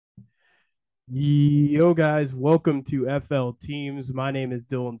Yo, guys, welcome to FL Teams. My name is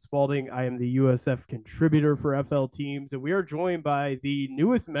Dylan Spaulding. I am the USF contributor for FL Teams, and we are joined by the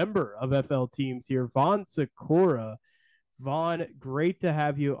newest member of FL Teams here, Vaughn Sykora. Vaughn, great to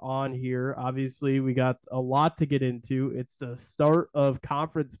have you on here. Obviously, we got a lot to get into. It's the start of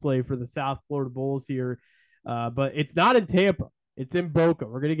conference play for the South Florida Bulls here, but it's not in Tampa. It's in Boca.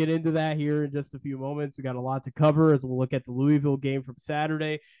 We're going to get into that here in just a few moments. We got a lot to cover as we'll look at the Louisville game from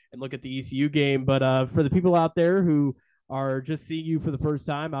Saturday and look at the ECU game. But for the people out there who are just seeing you for the first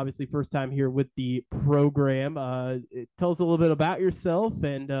time, obviously first time here with the program, tell us a little bit about yourself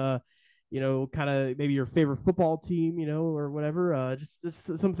and kind of maybe your favorite football team, or whatever.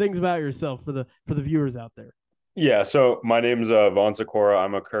 Just some things about yourself for the viewers out there. Yeah, so my name's Vaughn Sykora.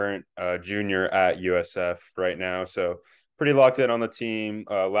 I'm a current junior at USF right now, so pretty locked in on the team.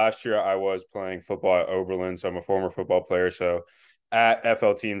 Last year I was playing football at Oberlin, so I'm a former football player. So at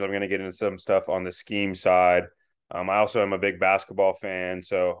FL Teams, I'm going to get into some stuff on the scheme side. I also am a big basketball fan,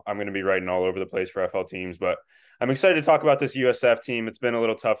 so I'm going to be writing all over the place for FL Teams. But I'm excited to talk about this USF team. It's been a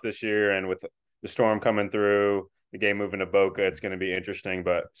little tough this year, and with the storm coming through, the game moving to Boca, it's going to be interesting.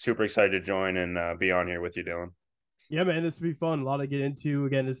 But super excited to join and be on here with you, Dylan. Yeah, man, this will be fun. A lot to get into.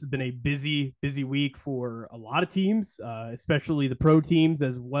 Again, this has been a busy week for a lot of teams, especially the pro teams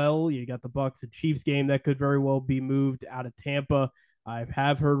as well. You got the Bucks and Chiefs game that could very well be moved out of Tampa. I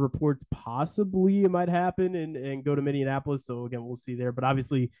have heard reports possibly it might happen and go to Minneapolis. So again, we'll see there. But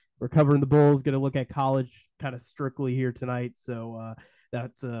obviously, we're covering the Bulls. Going to look at college kind of strictly here tonight. So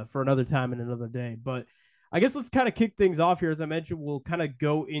that's for another time and another day. But I guess let's kind of kick things off here. As I mentioned, we'll kind of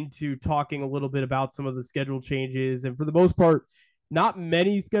go into talking a little bit about some of the schedule changes. And for the most part, not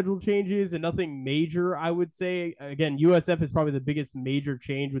many schedule changes and nothing major, I would say. Again, USF is probably the biggest major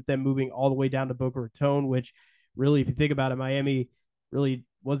change with them moving all the way down to Boca Raton, which really, if you think about it, Miami really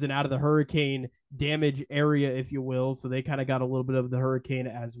wasn't out of the hurricane damage area, if you will. So they kind of got a little bit of the hurricane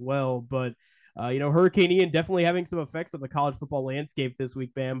as well. But Hurricane Ian definitely having some effects on the college football landscape this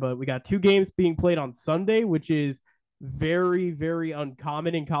week, man. But we got two games being played on Sunday, which is very, very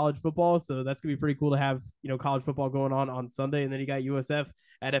uncommon in college football. So that's gonna be pretty cool to have college football going on Sunday, and then you got USF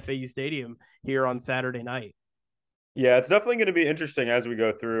at FAU Stadium here on Saturday night. Yeah, it's definitely going to be interesting as we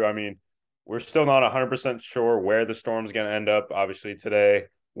go through. I mean, we're still not 100% sure where the storm's going to end up. Obviously, today,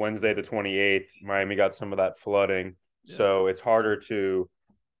 Wednesday, the 28th, Miami got some of that flooding. Yeah. So it's harder to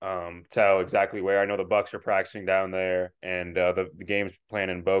tell exactly where. I know the Bucks are practicing down there and the game's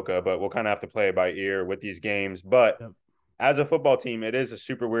playing in Boca, but we'll kind of have to play it by ear with these games. But Yep. as a football team, it is a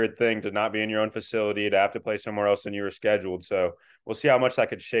super weird thing to not be in your own facility, to have to play somewhere else than you were scheduled. So we'll see how much that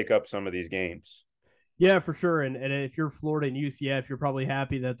could shake up some of these games. Yeah, for sure. And if you're Florida and UCF, you're probably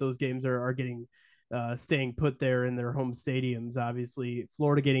happy that those games are getting staying put there in their home stadiums. Obviously,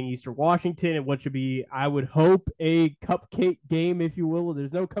 Florida getting Eastern Washington and what should be, I would hope, a cupcake game, if you will.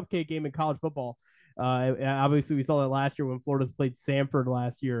 There's no cupcake game in college football. Obviously, we saw that last year when Florida played Samford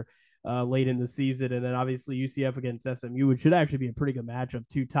last year late in the season. And then obviously UCF against SMU, which should actually be a pretty good matchup,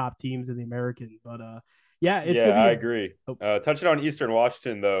 two top teams in the American. But yeah, it's Yeah, going to I be. agree. Oh, Touching on Eastern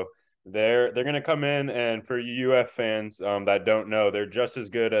Washington, though, they're going to come in, and for UF fans that don't know, they're just as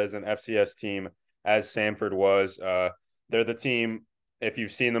good as an FCS team as Samford was. They're the team. If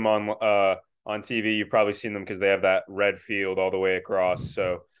you've seen them on TV, you've probably seen them because they have that red field all the way across.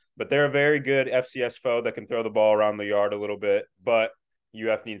 So, but they're a very good FCS foe that can throw the ball around the yard a little bit. But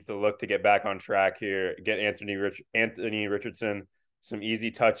UF needs to look to get back on track here. Get Anthony Richardson some easy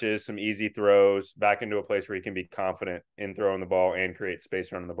touches, some easy throws back into a place where he can be confident in throwing the ball and create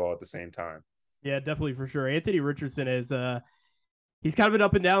space running the ball at the same time. yeah, definitely for sure. Anthony Richardson is he's kind of been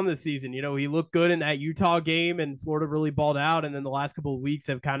up and down this season. He looked good in that Utah game, and Florida really balled out. And then the last couple of weeks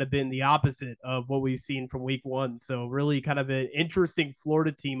have kind of been the opposite of what we've seen from week one. So really, kind of an interesting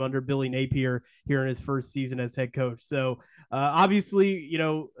Florida team under Billy Napier here in his first season as head coach. So obviously,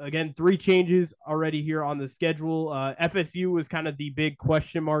 again, three changes already here on the schedule. FSU was kind of the big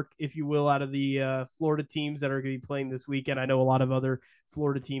question mark, if you will, out of the Florida teams that are going to be playing this weekend. I know a lot of other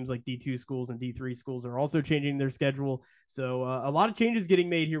Florida teams like D2 schools and D3 schools are also changing their schedule. So a lot of changes getting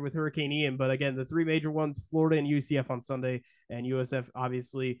made here with Hurricane Ian. But again, the three major ones, Florida and UCF on Sunday, and USF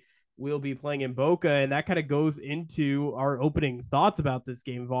obviously will be playing in Boca. And that kind of goes into our opening thoughts about this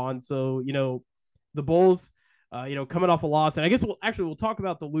game, Vaughn. So, the Bulls, coming off a loss. And I guess we'll talk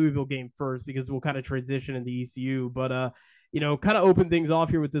about the Louisville game first because we'll kind of transition into ECU. But, kind of open things off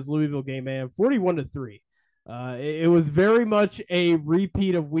here with this Louisville game, man. 41-3. It was very much a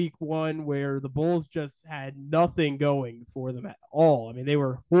repeat of week one where the Bulls just had nothing going for them at all. I mean, they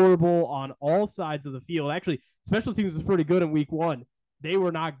were horrible on all sides of the field. Actually, special teams was pretty good in week one. they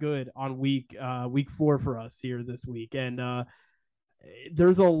were not good on week 4 for us here this week. And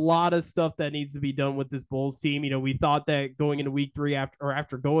there's a lot of stuff that needs to be done with this Bulls team. We thought that going into week 3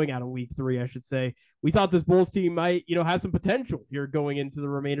 after going out of week 3, I should say, we thought this Bulls team might, have some potential here going into the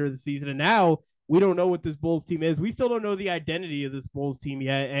remainder of the season. And now we don't know what this Bulls team is. We still don't know the identity of this Bulls team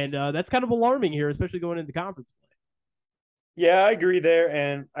yet. And that's kind of alarming here, especially going into conference play. Yeah, I agree there.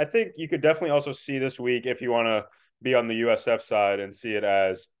 And I think you could definitely also see this week, if you want to be on the USF side, and see it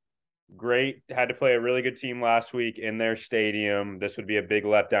as great. Had to play a really good team last week in their stadium. This would be a big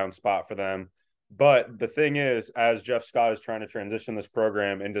letdown spot for them. But the thing is, as Jeff Scott is trying to transition this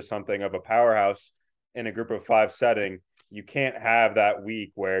program into something of a powerhouse in a group of 5 setting, you can't have that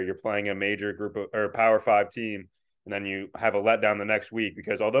week where you're playing a major group of, or Power 5 team, and then you have a letdown the next week.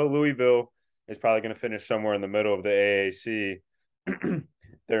 Because although Louisville is probably going to finish somewhere in the middle of the AAC,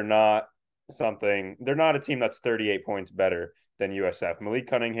 they're not a team that's 38 points better than USF. Malik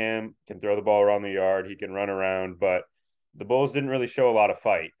Cunningham can throw the ball around the yard. He can run around, but the Bulls didn't really show a lot of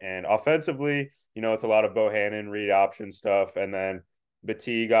fight. And offensively, it's a lot of Bohannon read option stuff. And then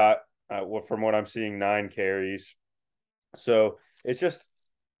Batee got, from what I'm seeing, 9 carries. So it's just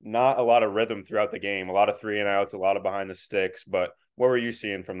not a lot of rhythm throughout the game. A lot of 3 and outs, a lot of behind the sticks. But what were you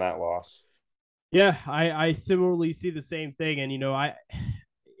seeing from that loss? Yeah, I similarly see the same thing. And,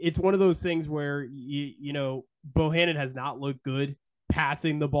 it's one of those things where, Bohannon has not looked good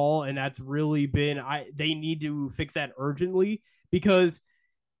passing the ball. And that's really been, they need to fix that urgently, because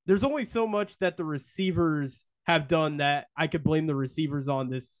there's only so much that the receivers have done that I could blame the receivers on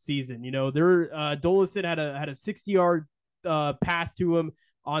this season. Dolison had a 60-yard pass to him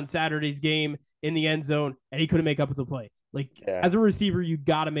on Saturday's game in the end zone, and he couldn't make up with the play. As a receiver, you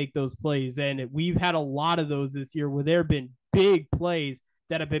got to make those plays. And we've had a lot of those this year where there have been big plays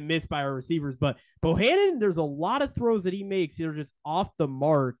that have been missed by our receivers. But Bohannon, there's a lot of throws that he makes that are just off the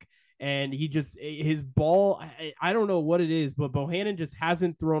mark. And his ball, I don't know what it is, but Bohannon just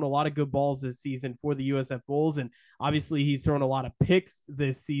hasn't thrown a lot of good balls this season for the USF Bulls. And obviously he's thrown a lot of picks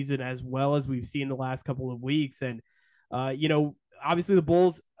this season, as well as we've seen the last couple of weeks. And, obviously the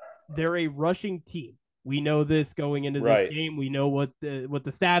Bulls, they're a rushing team. We know this going into this game. We know what the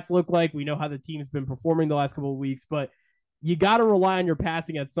stats look like. We know how the team's been performing the last couple of weeks, but you got to rely on your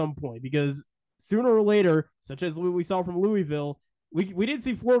passing at some point, because sooner or later, such as we saw from Louisville, we didn't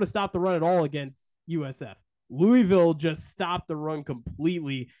see Florida stop the run at all against USF. Louisville just stopped the run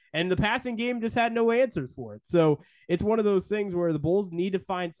completely, and the passing game just had no answers for it. So it's one of those things where the Bulls need to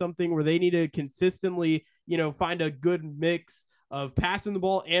find something where they need to consistently, find a good mix of passing the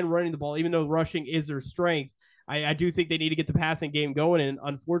ball and running the ball, even though rushing is their strength. I do think they need to get the passing game going. And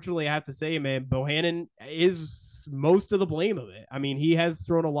unfortunately, I have to say, man, Bohannon is most of the blame of it. I mean, he has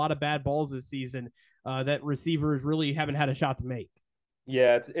thrown a lot of bad balls this season that receivers really haven't had a shot to make.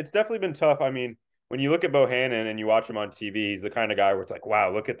 Yeah, it's definitely been tough. I mean, when you look at Bohannon and you watch him on TV, he's the kind of guy where it's like,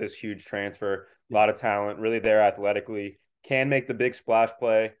 wow, look at this huge transfer, a lot of talent, really there athletically, can make the big splash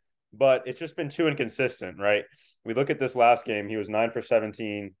play, but it's just been too inconsistent, right? We look at this last game, he was 9 for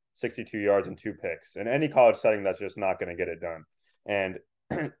 17, 62 yards and 2 picks. In any college setting, that's just not going to get it done. And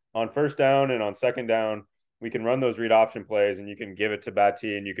on first down and on second down, we can run those read option plays, and you can give it to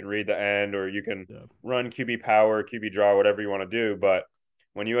Batee and you can read the end, or you can run QB power, QB draw, whatever you want to do. But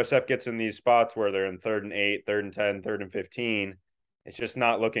when USF gets in these spots where they're in 3rd and 8, 3rd and 10, 3rd and 15, it's just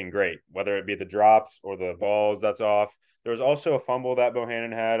not looking great, whether it be the drops or the balls that's off. There was also a fumble that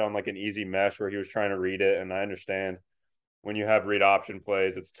Bohannon had on like an easy mesh where he was trying to read it. And I understand when you have read option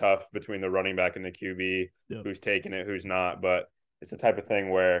plays, it's tough between the running back and the QB, who's taking it, who's not. But it's the type of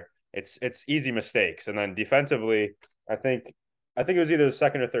thing where it's easy mistakes. And then defensively, I think it was either the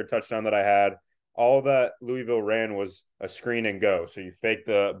second or third touchdown that I had. All that Louisville ran was a screen and go. So you fake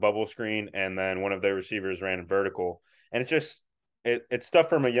the bubble screen, and then one of their receivers ran vertical. And it's stuff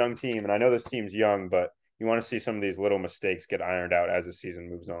from a young team. And I know this team's young, but you want to see some of these little mistakes get ironed out as the season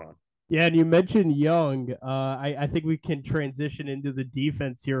moves on. Yeah, and you mentioned young. I think we can transition into the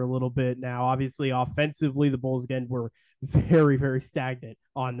defense here a little bit now. Obviously, offensively, the Bulls again were very, very stagnant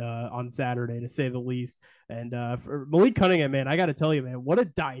on Saturday, to say the least. And for Malik Cunningham, man, I got to tell you, man, what a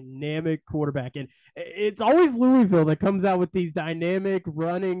dynamic quarterback. And it's always Louisville that comes out with these dynamic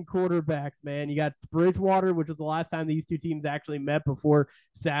running quarterbacks, man. You got Bridgewater, which was the last time these two teams actually met before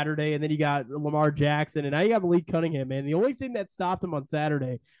Saturday. And then you got Lamar Jackson. And now you got Malik Cunningham, man. The only thing that stopped him on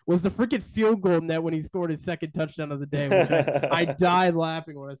Saturday was the freaking field goal net when he scored his second touchdown of the day, which I died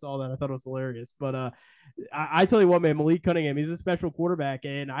laughing when I saw that. I thought it was hilarious. But I tell you what, man, Malik Cunningham, he's a special quarterback.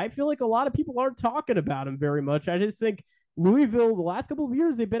 And I feel like a lot of people aren't talking about him very much. I just think Louisville, the last couple of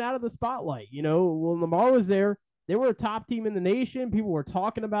years, they've been out of the spotlight. When Lamar was there, they were a top team in the nation. People were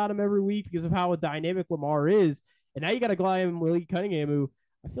talking about him every week because of how dynamic Lamar is. And now you got a guy in Malik Cunningham who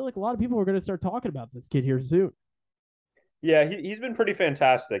I feel like a lot of people are going to start talking about this kid here soon. Yeah, he's been pretty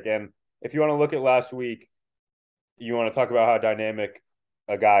fantastic. And if you want to look at last week, you want to talk about how dynamic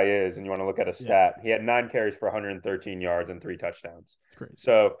a guy is, and you want to look at a stat. He had 9 carries for 113 yards and 3 touchdowns. It's crazy.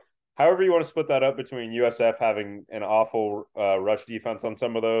 So, however you want to split that up between USF having an awful rush defense on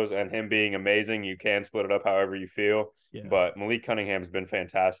some of those and him being amazing, you can split it up however you feel. Yeah. But Malik Cunningham's been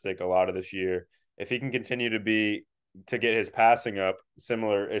fantastic a lot of this year. If he can continue to get his passing up, some of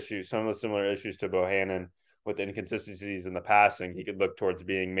the similar issues to Bohannon with inconsistencies in the passing, he could look towards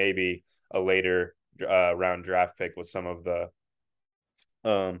being maybe a later round draft pick with some of the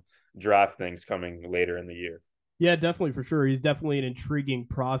draft things coming later in the year. Yeah, definitely, for sure. He's definitely an intriguing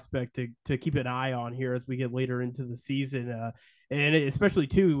prospect to keep an eye on here as we get later into the season. And especially,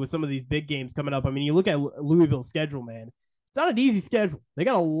 too, with some of these big games coming up. I mean, you look at Louisville's schedule, man. It's not an easy schedule. They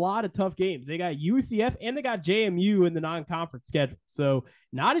got a lot of tough games. They got UCF and they got JMU in the non-conference schedule. So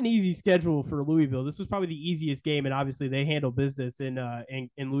not an easy schedule for Louisville. This was probably the easiest game, and obviously they handle business in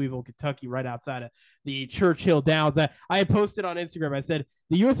Louisville, Kentucky, right outside of the Churchill Downs. I had posted on Instagram. I said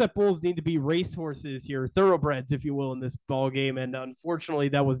the USF Bulls need to be racehorses here, thoroughbreds, if you will, in this ball game, and unfortunately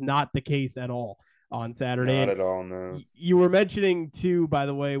that was not the case at all on Saturday. Not at all, no. You were mentioning too, by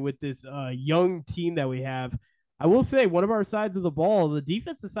the way, with this young team that we have. I will say one of our sides of the ball, the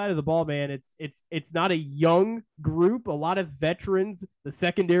defensive side of the ball, man, it's not a young group. A lot of veterans. The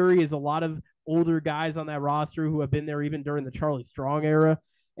secondary is a lot of older guys on that roster who have been there even during the Charlie Strong era.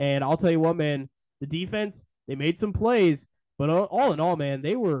 And I'll tell you what, man, the defense, they made some plays, but all in all, man,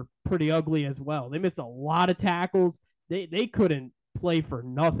 they were pretty ugly as well. They missed a lot of tackles. They couldn't play for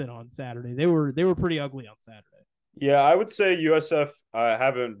nothing on Saturday. They were pretty ugly on Saturday. Yeah, I would say USF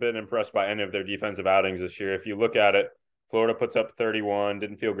haven't been impressed by any of their defensive outings this year. If you look at it, Florida puts up 31,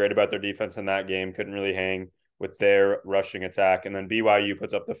 didn't feel great about their defense in that game, couldn't really hang with their rushing attack. And then BYU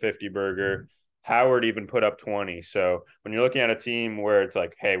puts up the 50 burger. Howard even put up 20. So when you're looking at a team where it's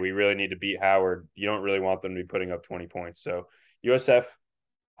like, hey, we really need to beat Howard, you don't really want them to be putting up 20 points. So USF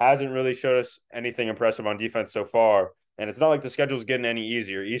hasn't really showed us anything impressive on defense so far. And it's not like the schedule's getting any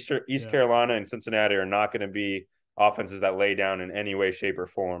easier. East Carolina and Cincinnati are not going to be offenses that lay down in any way, shape, or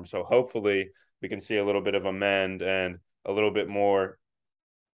form. So hopefully we can see a little bit of a mend and a little bit more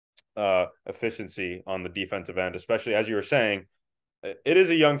efficiency on the defensive end, especially as you were saying, it is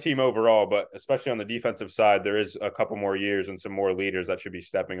a young team overall, but especially on the defensive side, there is a couple more years and some more leaders that should be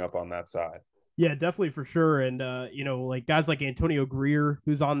stepping up on that side. Yeah, definitely, for sure. And like guys like Antonio Greer,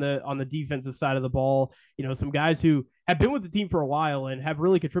 who's on the defensive side of the ball, some guys who have been with the team for a while and have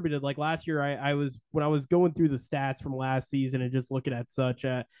really contributed. Like last year, when I was going through the stats from last season and just looking at such,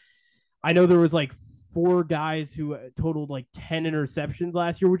 I know there was like 4 guys who totaled like 10 interceptions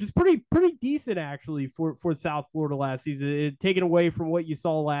last year, which is pretty decent actually for South Florida last season. Taken away from what you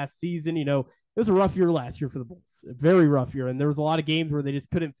saw last season, it was a rough year last year for the Bulls, a very rough year. And there was a lot of games where they just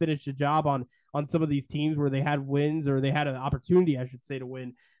couldn't finish the job on some of these teams where they had wins, or they had an opportunity, I should say, to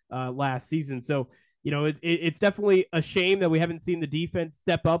win last season. So, it's definitely a shame that we haven't seen the defense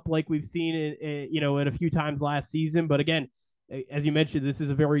step up like we've seen in a few times last season. But again, as you mentioned, this is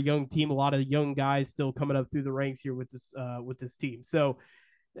a very young team, a lot of young guys still coming up through the ranks here with this team. So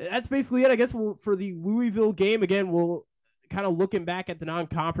that's basically it, I guess, for the Louisville game. Again, we'll kind of looking back at the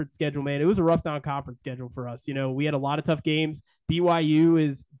non-conference schedule, man, it was a rough non-conference schedule for us. We had a lot of tough games. BYU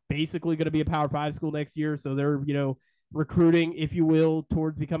is basically going to be a Power 5 school next year, so they're, recruiting, if you will,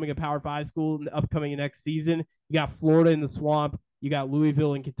 towards becoming a Power 5 school in the upcoming next season. You got Florida in the swamp. You got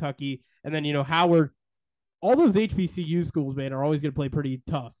Louisville and Kentucky. And then, Howard. All those HBCU schools, man, are always going to play pretty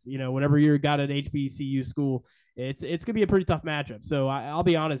tough. Whenever you got an HBCU school, it's going to be a pretty tough matchup. So I'll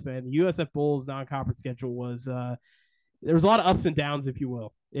be honest, man, the USF Bulls non-conference schedule was there was a lot of ups and downs, if you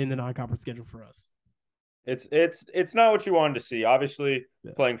will, in the non-conference schedule for us. It's not what you wanted to see. Obviously,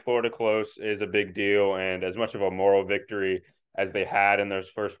 playing Florida close is a big deal, and as much of a moral victory as they had in those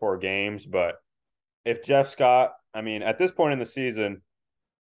first 4 games. But if Jeff Scott, at this point in the season,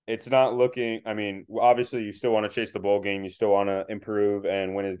 it's not looking. Obviously, you still want to chase the bowl game, you still want to improve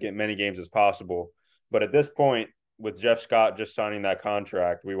and win as many games as possible. But at this point, with Jeff Scott just signing that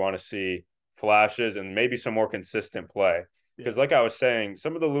contract, we want to see flashes and maybe some more consistent play. Because like I was saying,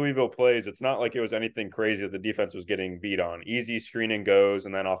 some of the Louisville plays, it's not like it was anything crazy that the defense was getting beat on. Easy screen and goes,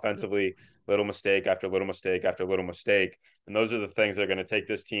 and then offensively, little mistake after little mistake after little mistake. And those are the things that are going to take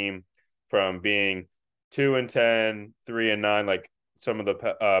this team from being 2-10, 3-9, like some of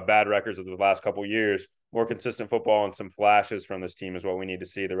the bad records of the last couple of years. More consistent football and some flashes from this team is what we need to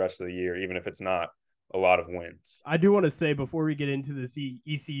see the rest of the year, even if it's not a lot of wins. I do want to say before we get into this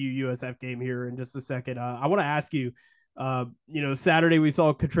ECU USF game here in just a second, I want to ask you. Saturday we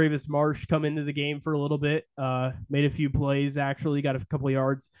saw Travis Marsh come into the game for a little bit, made a few plays, actually got a couple of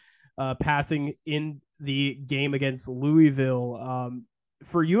yards passing in the game against Louisville.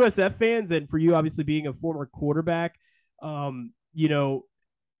 For USF fans and for you, obviously being a former quarterback, you know,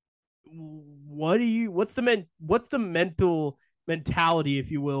 what's the mental mentality,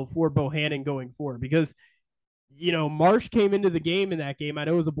 if you will, for Bohannon going forward? Because Marsh came into the game in that game. I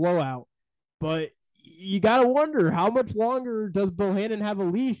know it was a blowout, but you got to wonder how much longer does Bohannon have a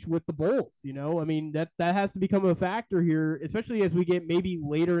leash with the Bulls? I mean, that has to become a factor here, especially as we get maybe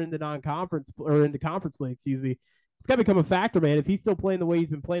later in the non-conference or in the conference play, excuse me. It's got to become a factor, man. If he's still playing the way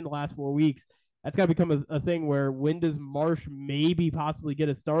he's been playing the last 4 weeks, that's got to become a thing where when does Marsh maybe possibly get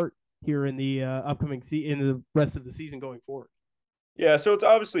a start here in the upcoming in the rest of the season going forward? Yeah, so it's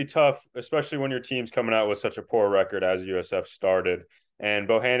obviously tough, especially when your team's coming out with such a poor record as USF started. And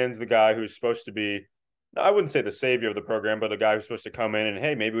Bohannon's the guy who's supposed to be, I wouldn't say the savior of the program, but the guy who's supposed to come in and,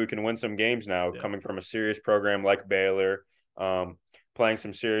 hey, maybe we can win some games now, coming from a serious program like Baylor, playing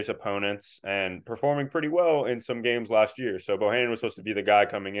some serious opponents and performing pretty well in some games last year. So Bohannon was supposed to be the guy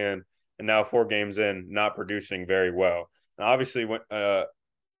coming in, and now 4 games in, not producing very well. Now, obviously,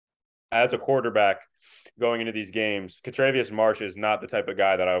 as a quarterback going into these games, Travis Marsh is not the type of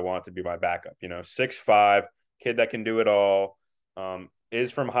guy that I want to be my backup. 6'5", kid that can do it all.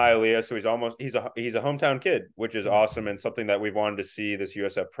 Is from Hialeah, so he's a hometown kid, which is awesome and something that we've wanted to see this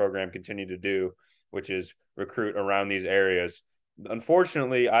USF program continue to do, which is recruit around these areas.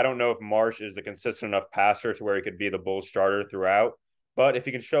 Unfortunately, I don't know if Marsh is the consistent enough passer to where he could be the Bulls starter throughout. But if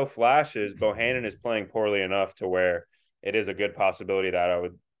he can show flashes, Bohannon is playing poorly enough to where it is a good possibility that I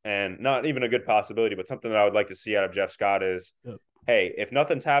would, and not even a good possibility, but something that I would like to see out of Jeff Scott is, hey, if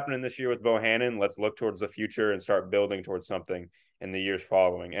nothing's happening this year with Bohannon, let's look towards the future and start building towards something in the years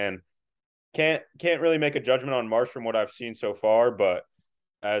following. And can't really make a judgment on Marsh from what I've seen so far, but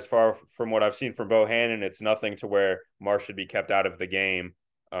as far from what I've seen from Bohannon, it's nothing to where Marsh should be kept out of the game,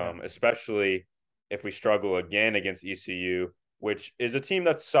 especially if we struggle again against ECU, which is a team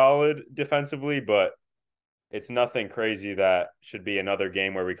that's solid defensively, but it's nothing crazy that should be another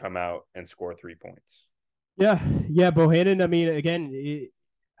game where we come out and score 3 points. Yeah, Bohannon. I mean, again,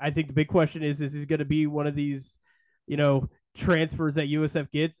 I think the big question is he going to be one of these, transfers that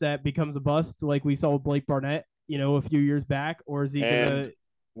USF gets that becomes a bust, like we saw with Blake Barnett, a few years back, or is he going to?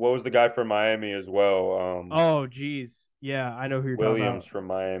 What was the guy from Miami as well? Oh, geez, yeah, I know who you're talking about. Williams from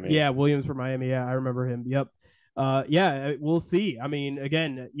Miami. Yeah, Williams from Miami. Yeah, I remember him. Yep. We'll see. I mean,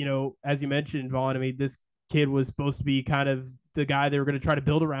 again, as you mentioned, Vaughn. I mean, this kid was supposed to be kind of the guy they were going to try to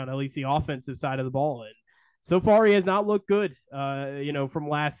build around, at least the offensive side of the ball. And so far, he has not looked good, from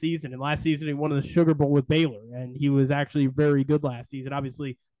last season. And last season, he won the Sugar Bowl with Baylor, and he was actually very good last season.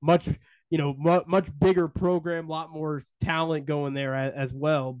 Obviously, much bigger program, a lot more talent going there as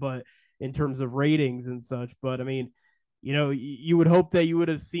well, but in terms of ratings and such. But, I mean, you would hope that you would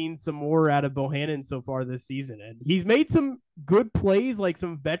have seen some more out of Bohannon so far this season. And he's made some good plays, like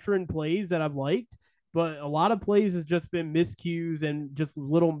some veteran plays that I've liked, but a lot of plays has just been miscues and just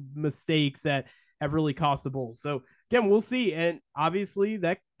little mistakes that have really cost the Bulls. So again, we'll see. And obviously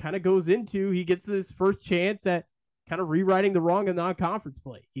that kind of goes into, he gets his first chance at kind of rewriting the wrong in non-conference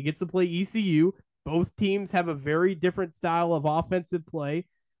play. He gets to play ECU. Both teams have a very different style of offensive play.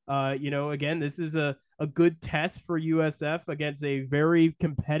 Again, this is a good test for USF against a very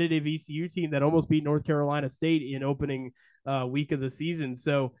competitive ECU team that almost beat North Carolina State in opening week of the season.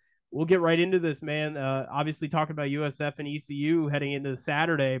 So we'll get right into this, man. Obviously talking about USF and ECU heading into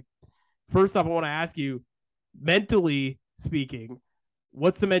Saturday. First off, I want to ask you, mentally speaking,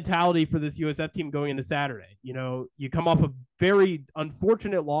 what's the mentality for this USF team going into Saturday? You come off a very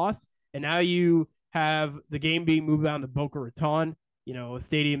unfortunate loss, and now you have the game being moved down to Boca Raton, a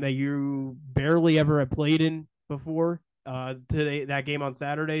stadium that you barely ever have played in before, today, that game on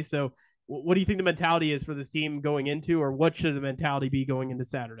Saturday. So what do you think the mentality is for this team going into, or what should the mentality be going into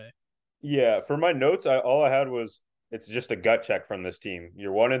Saturday? Yeah, for my notes, all I had was it's just a gut check from this team.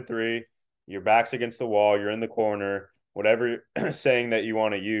 You're 1-3. Your back's against the wall. You're in the corner. Whatever saying that you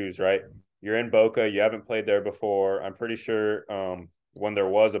want to use, right? You're in Boca. You haven't played there before. I'm pretty sure when there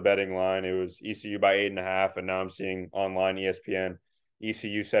was a betting line, it was ECU by 8.5, and now I'm seeing online ESPN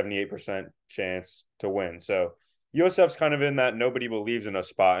ECU 78% chance to win. So USF's kind of in that nobody believes in a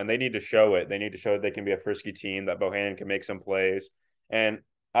spot, and they need to show it. They need to show that they can be a frisky team, that Bohannon can make some plays. And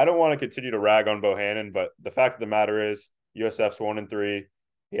I don't want to continue to rag on Bohannon, but the fact of the matter is USF's 1-3.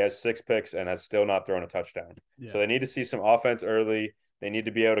 He has 6 picks and has still not thrown a touchdown. Yeah. So they need to see some offense early. They need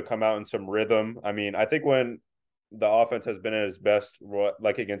to be able to come out in some rhythm. I mean, I think when the offense has been at its best,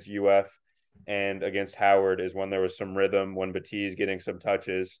 like against UF and against Howard, is when there was some rhythm, when Batiste getting some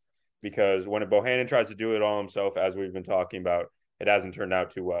touches, because when Bohannon tries to do it all himself, as we've been talking about, it hasn't turned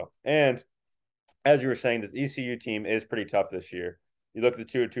out too well. And as you were saying, this ECU team is pretty tough this year. You look at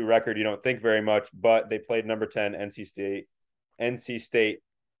the 2-2 record, you don't think very much, but they played number 10 NC State. NC State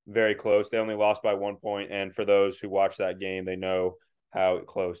very close. They only lost by 1 point, and for those who watched that game, they know how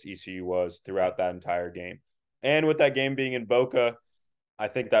close ECU was throughout that entire game. And with that game being in Boca, I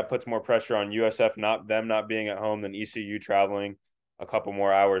think that puts more pressure on USF, not being at home, than ECU traveling a couple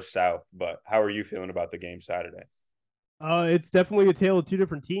more hours south. But how are you feeling about the game Saturday? It's definitely a tale of two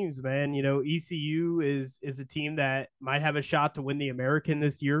different teams, man. ECU is a team that might have a shot to win the American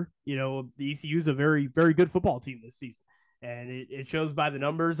this year. The ECU is a very, very good football team this season, and it shows by the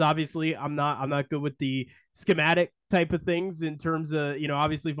numbers. Obviously, I'm not good with the schematic type of things in terms of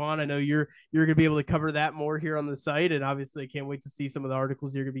obviously, Vaughn. I know you're gonna be able to cover that more here on the site, and obviously, I can't wait to see some of the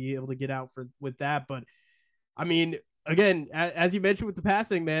articles you're gonna be able to get out with that. But I mean, again, as you mentioned with the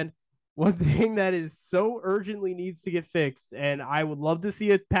passing, man, one thing that is so urgently needs to get fixed, and I would love to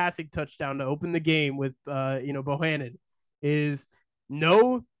see a passing touchdown to open the game with Bohannon, is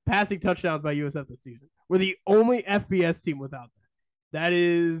no passing touchdowns by USF this season. We're the only FBS team without that. That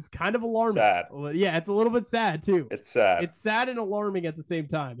is kind of alarming. Sad. Yeah, it's a little bit sad too. It's sad. It's sad and alarming at the same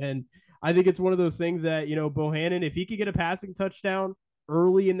time. And I think it's one of those things that, Bohannon, if he could get a passing touchdown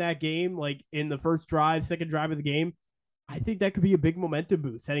early in that game, like in the second drive of the game, I think that could be a big momentum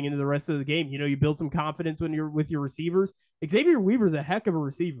boost heading into the rest of the game. You build some confidence when you're with your receivers. Xavier Weaver's a heck of a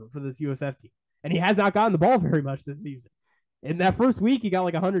receiver for this USF team, and he has not gotten the ball very much this season. In that first week, he got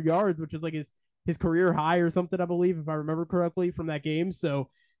like 100 yards, which is like his career high or something, I believe, if I remember correctly from that game. So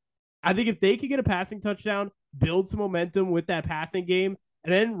I think if they could get a passing touchdown, build some momentum with that passing game,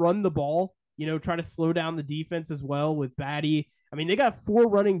 and then run the ball, try to slow down the defense as well with Batty. I mean, they got 4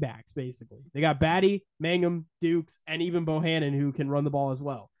 running backs, basically. They got Batty, Mangum, Dukes, and even Bohannon, who can run the ball as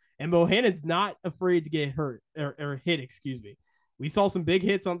well. And Bohannon's not afraid to get hurt or hit, excuse me. We saw some big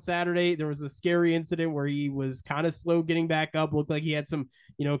hits on Saturday. There was a scary incident where he was kind of slow getting back up. Looked like he had some,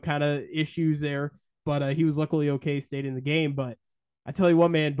 kind of issues there. But he was luckily okay, stayed in the game. But I tell you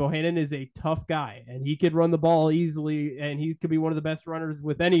what, man, Bohannon is a tough guy, and he could run the ball easily, and he could be one of the best runners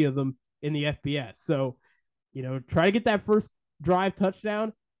with any of them in the FBS. So, try to get that first drive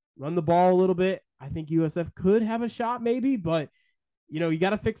touchdown, run the ball a little bit. I think USF could have a shot maybe, but you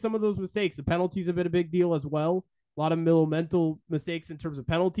got to fix some of those mistakes. The penalties have been a big deal as well. A lot of mental mistakes in terms of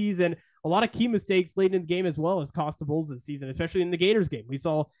penalties, and a lot of key mistakes late in the game as well as cost the Bulls this season, especially in the Gators game. We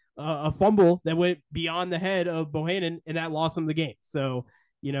saw a fumble that went beyond the head of Bohannon, and that lost them the game. So,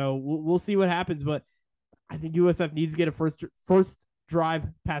 we'll see what happens, but I think USF needs to get a first drive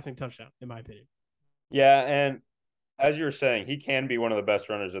passing touchdown, in my opinion. Yeah, and as you were saying, he can be one of the best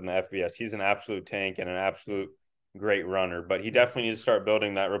runners in the FBS. He's an absolute tank and an absolute great runner, but he definitely needs to start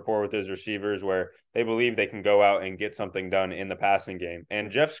building that rapport with his receivers where they believe they can go out and get something done in the passing game.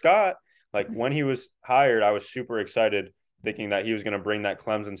 And Jeff Scott, like when he was hired, I was super excited thinking that he was going to bring that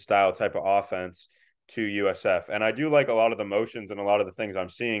Clemson style type of offense to USF. And I do like a lot of the motions and a lot of the things I'm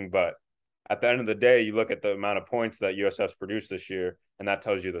seeing, but at the end of the day, you look at the amount of points that USF's produced this year, and that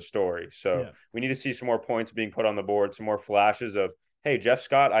tells you the story. So we need to see some more points being put on the board, some more flashes of, hey, Jeff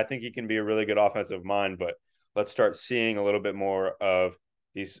Scott, I think he can be a really good offensive mind, but let's start seeing a little bit more of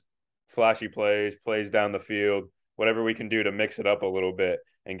these flashy plays down the field, whatever we can do to mix it up a little bit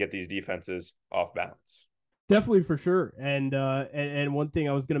and get these defenses off balance. Definitely, for sure. And one thing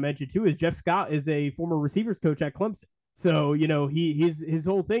I was going to mention too is Jeff Scott is a former receivers coach at Clemson. So, his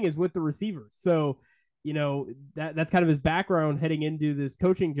whole thing is with the receivers. So, that's kind of his background heading into this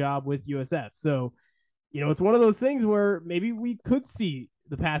coaching job with USF. So, it's one of those things where maybe we could see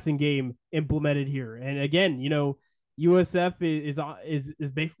the passing game implemented here. And again, USF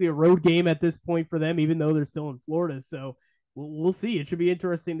is basically a road game at this point for them, even though they're still in Florida. So we'll see. It should be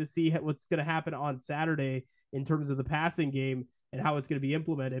interesting to see what's going to happen on Saturday in terms of the passing game and how it's going to be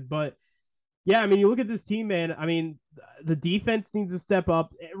implemented. But yeah, I mean, you look at this team, man. I mean, the defense needs to step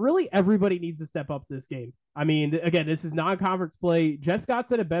up. Really, everybody needs to step up this game. I mean, again, this is non-conference play. Jeff Scott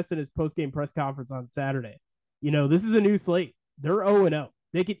said it best in his post-game press conference on Saturday. This is a new slate. They're 0-0.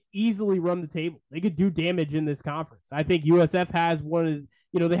 They could easily run the table. They could do damage in this conference. I think USF has one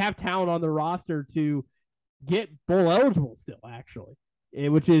of, they have talent on the roster to get bowl eligible still, actually,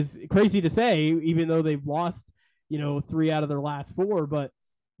 which is crazy to say, even though they've lost, 3 out of their last 4. But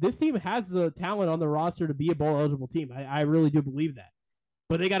this team has the talent on the roster to be a bowl eligible team. I really do believe that.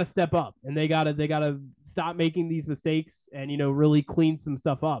 but they got to step up and they got to stop making these mistakes and really clean some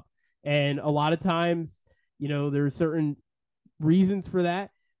stuff up. And a lot of times, there's certain reasons for that.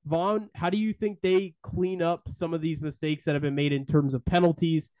 Vaughn, how do you think they clean up some of these mistakes that have been made in terms of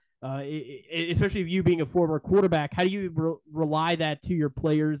penalties? Especially if you being a former quarterback, how do you rely that to your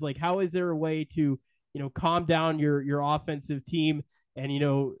players? Like, how is there a way to calm down your offensive team and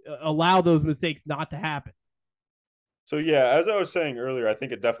allow those mistakes not to happen? So yeah, as I was saying earlier, I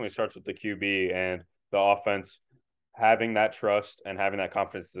think it definitely starts with the QB and the offense having that trust and having that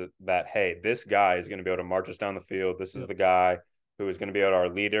confidence that hey, this guy is going to be able to march us down the field. This is the guy who is going to be our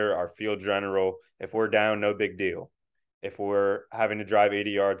leader, our field general. If we're down, no big deal. If we're having to drive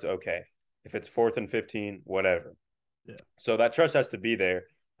 80 yards, okay. If it's 4th and 15, whatever. Yeah. So that trust has to be there,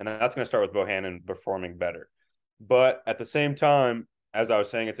 and that's going to start with Bohannon performing better. But at the same time, as I was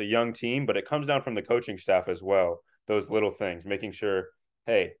saying, it's a young team, but it comes down from the coaching staff as well. Those little things, making sure,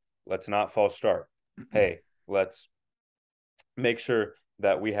 hey, let's not false start. Hey, let's make sure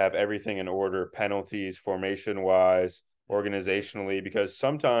that we have everything in order, penalties, formation-wise, organizationally, because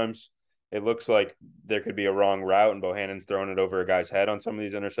sometimes it looks like there could be a wrong route and Bohannon's throwing it over a guy's head on some of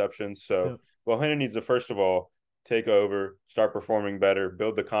these interceptions. So Bohannon needs to, first of all, take over, start performing better,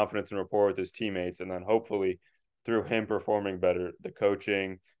 build the confidence and rapport with his teammates, and then hopefully through him performing better, the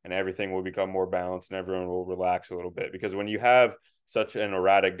coaching and everything will become more balanced and everyone will relax a little bit. Because when you have such an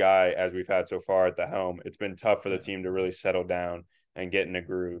erratic guy as we've had so far at the helm, it's been tough for the team to really settle down and get in a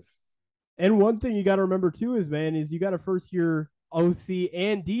groove. And one thing you got to remember too is you got a first year OC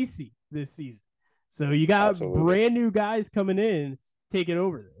and DC this season. So you got brand new guys coming in taking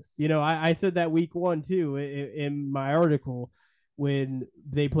over this. I said that week 1 too in my article when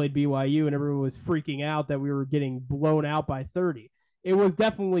they played BYU and everyone was freaking out that we were getting blown out by 30. It was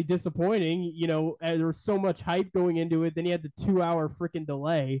definitely disappointing. There was so much hype going into it. Then you had the 2-hour freaking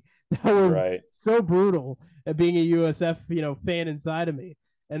delay. That was so brutal at being a USF, fan inside of me.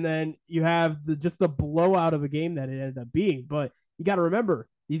 And then you have just the blowout of a game that it ended up being. But you got to remember,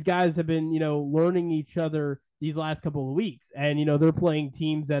 these guys have been, learning each other these last couple of weeks. And, they're playing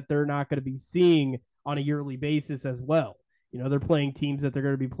teams that they're not going to be seeing on a yearly basis as well. They're playing teams that they're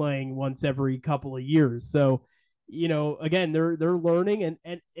going to be playing once every couple of years. So, again, they're learning.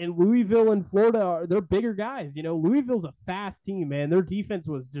 And Louisville and Florida, they're bigger guys. Louisville's a fast team, man. Their defense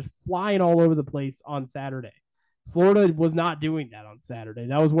was just flying all over the place on Saturday. Florida was not doing that on Saturday.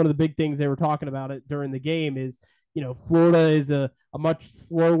 That was one of the big things they were talking about it during the game is, Florida is a much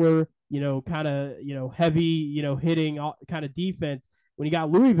slower, kind of, heavy, hitting kind of defense. When you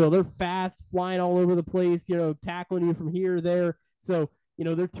got Louisville, they're fast, flying all over the place, tackling you from here, there. So,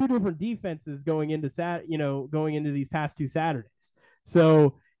 they're two different defenses going into these past 2 Saturdays.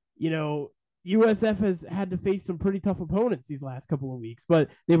 So, USF has had to face some pretty tough opponents these last couple of weeks, but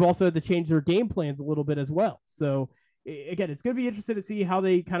they've also had to change their game plans a little bit as well. So again, it's going to be interesting to see how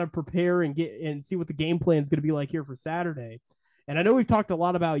they kind of prepare and see what the game plan is going to be like here for Saturday. And I know we've talked a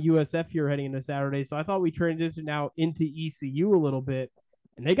lot about USF here heading into Saturday, so I thought we transition now into ECU a little bit.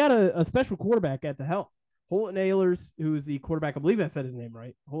 And they got a special quarterback at the helm. Holton Ahlers, who is the quarterback. I believe I said his name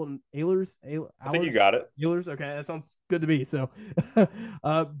right. Holton Ahlers. I think you got it. Ahlers. Okay, that sounds good to me. So,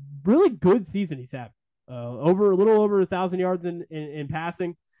 really good season he's had. A little over 1,000 yards in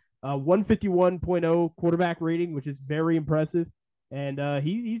passing. 151.0 quarterback rating, which is very impressive. And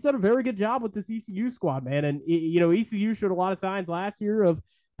he's done a very good job with this ECU squad, man. And ECU showed a lot of signs last year of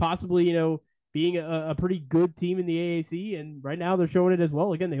possibly being a pretty good team in the AAC, and right now they're showing it as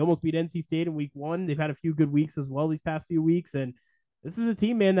well. Again, they almost beat NC State in week 1. They've had a few good weeks as well these past few weeks, and this is a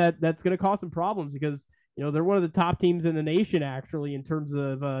team, man, that's going to cause some problems because they're one of the top teams in the nation actually in terms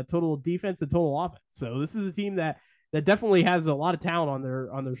of total defense and total offense. So this is a team that definitely has a lot of talent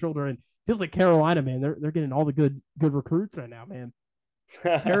on their shoulder, and feels like Carolina, man. They're getting all the good recruits right now, man.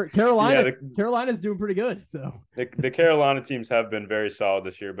 Carolina's doing pretty good. So the Carolina teams have been very solid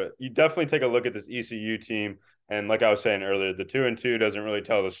this year, but you definitely take a look at this ECU team. And like I was saying earlier, the 2-2 doesn't really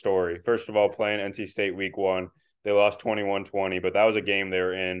tell the story. First of all, playing NC State week 1, they lost 21-20, but that was a game they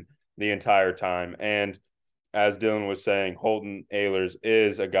were in the entire time. And as Dylan was saying, Holton Ahlers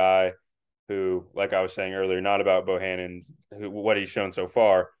is a guy who, like I was saying earlier, not about Bohannon's what he's shown so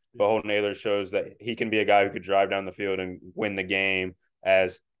far, but Holton Ahlers shows that he can be a guy who could drive down the field and win the game,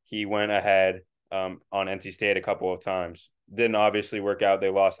 as he went ahead on NC State a couple of times. Didn't obviously work out. They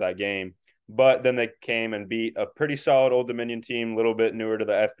lost that game. But then they came and beat a pretty solid Old Dominion team, a little bit newer to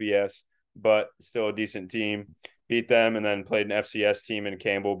the FBS, but still a decent team. Beat them and then played an FCS team in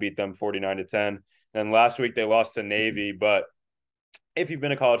Campbell, beat them 49-10. And last week they lost to Navy. But if you've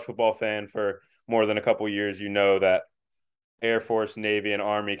been a college football fan for more than a couple of years, you know that Air Force, Navy, and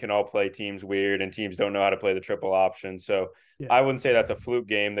Army can all play teams weird, and teams don't know how to play the triple option. So Yeah. I wouldn't say that's a fluke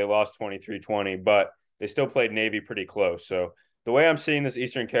game. They lost 23-20, but they still played Navy pretty close. So the way I'm seeing this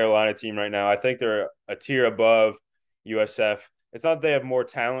Eastern Carolina team right now, I think they're a tier above USF. It's not that they have more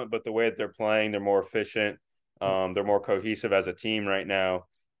talent, but the way that they're playing, they're more efficient. They're more cohesive as a team right now.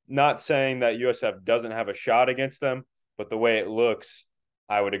 Not saying that USF doesn't have a shot against them, but the way it looks,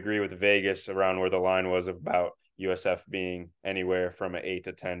 I would agree with Vegas around where the line was about USF being anywhere from an 8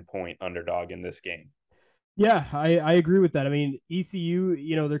 to 10 point underdog in this game. Yeah, I agree with that. I mean, ECU,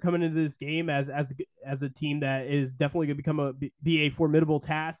 they're coming into this game as a team that is definitely going to be a formidable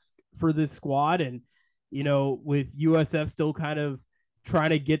task for this squad, and with USF still kind of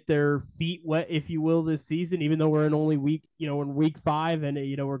trying to get their feet wet, if you will, this season, even though we're in only in week 5,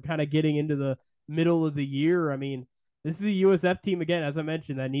 and we're kind of getting into the middle of the year. I mean, this is a USF team again, as I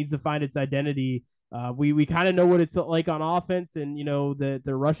mentioned, that needs to find its identity. We kind of know what it's like on offense, and the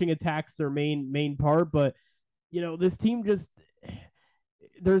rushing attacks their main part, but this team just,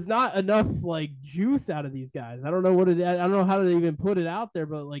 there's not enough like juice out of these guys. I don't know I don't know how to even put it out there,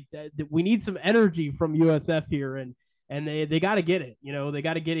 but like we need some energy from USF here, and they got to get it. They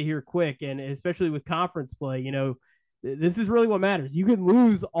got to get it here quick, and especially with conference play. This is really what matters. You can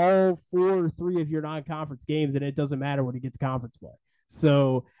lose all 4 or 3 of your non-conference games, and it doesn't matter when you get to conference play.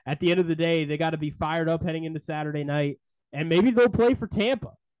 So at the end of the day, they got to be fired up heading into Saturday night, and maybe they'll play for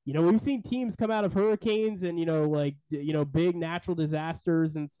Tampa. We've seen teams come out of hurricanes and, big natural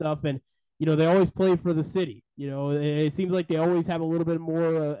disasters and stuff. And, they always play for the city. It seems like they always have a little bit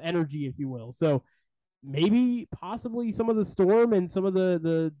more energy, if you will. So maybe possibly some of the storm and some of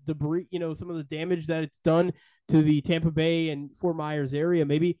the debris, some of the damage that it's done to the Tampa Bay and Fort Myers area,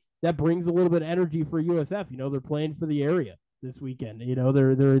 maybe that brings a little bit of energy for USF. They're playing for the area this weekend.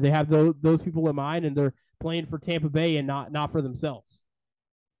 They have those people in mind, and they're playing for Tampa Bay and not for themselves.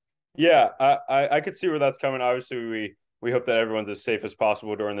 Yeah, I could see where that's coming. Obviously, we hope that everyone's as safe as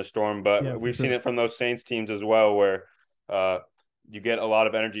possible during the storm, but Yeah, we've sure. seen it from those Saints teams as well, where you get a lot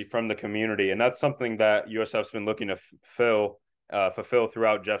of energy from the community, and that's something that USF's been looking to fulfill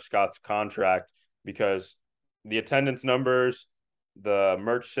throughout Jeff Scott's contract, because the attendance numbers, the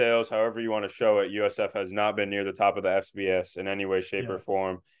merch sales, however you want to show it, USF has not been near the top of the FBS in any way, shape, or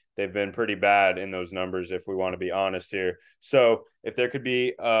form. They've been pretty bad in those numbers, if we want to be honest here. So if there could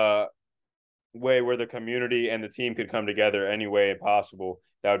be a way where the community and the team could come together any way possible,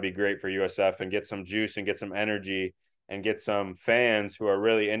 that would be great for USF and get some juice and get some energy and get some fans who are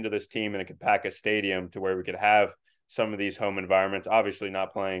really into this team, and it could pack a stadium to where we could have some of these home environments. Obviously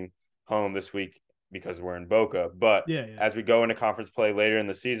not playing home this week because we're in Boca, but as we go into conference play later in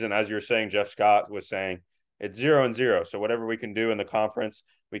the season, as you were saying, Jeff Scott was saying, it's 0-0. So whatever we can do in the conference,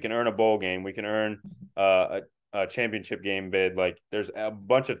 we can earn a bowl game. We can earn a championship game bid. Like, there's a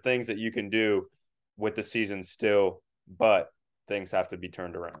bunch of things that you can do with the season still, but things have to be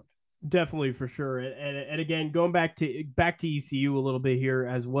turned around. Definitely, for sure. And again, going back to ECU a little bit here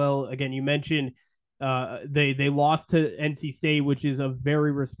as well. Again, you mentioned they lost to NC State, which is a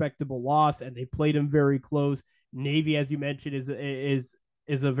very respectable loss, and they played them very close. Navy, as you mentioned, is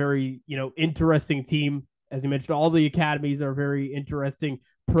a very interesting team. As you mentioned, all the academies are very interesting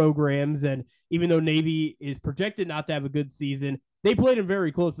programs, and even though Navy is projected not to have a good season, they played them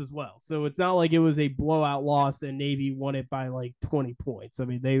very close as well. So it's not like it was a blowout loss and Navy won it by like 20 points. I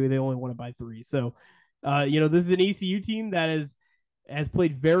mean, they only won it by 3. So, this is an ECU team that has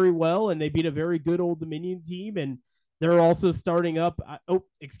played very well, and they beat a very good Old Dominion team, and they're also starting up.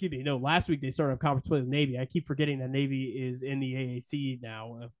 Last week they started up conference play with Navy. I keep forgetting that Navy is in the AAC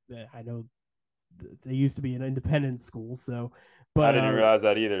now. I know they used to be an independent school, so. But I didn't realize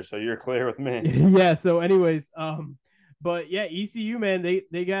that either. So you're clear with me. Yeah. So, anyways, but yeah, ECU, man,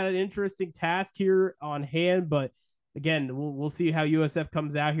 they got an interesting task here on hand. But again, we'll see how USF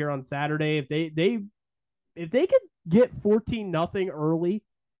comes out here on Saturday. If they could get 14-0 early,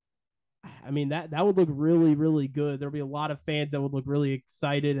 I mean that would look really, really good. There'll be a lot of fans that would look really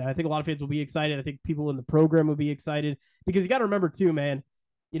excited. And I think a lot of fans will be excited. I think people in the program will be excited, because you got to remember too, man.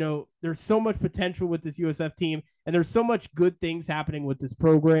 There's so much potential with this USF team, and there's so much good things happening with this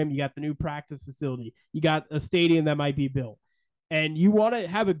program. You got the new practice facility. You got a stadium that might be built, and you want to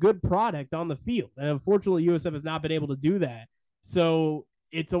have a good product on the field. And unfortunately, USF has not been able to do that. So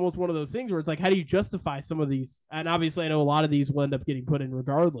it's almost one of those things where it's like, how do you justify some of these? And obviously, I know a lot of these will end up getting put in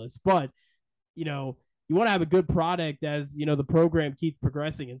regardless, but, you want to have a good product as, the program keeps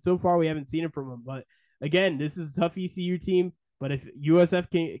progressing. And so far, we haven't seen it from them. But again, this is a tough ECU team. But if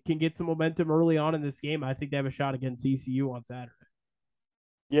USF can get some momentum early on in this game, I think they have a shot against ECU on Saturday.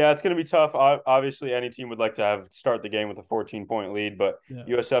 Yeah, it's going to be tough. Obviously, any team would like to have start the game with a 14-point lead, but Yeah.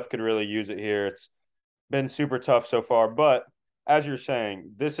 USF could really use it here. It's been super tough so far, but as you're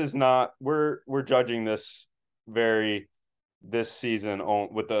saying, this is not we're judging this very this season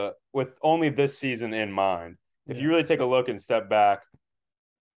with only this season in mind. If you Yeah. really take a look and step back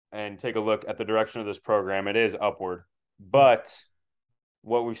and take a look at the direction of this program, it is upward. Yeah. But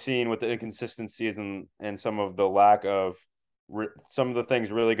what we've seen with the inconsistencies and some of the lack of some of the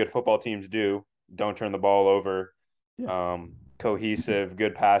things really good football teams do, don't turn the ball over, Yeah. cohesive,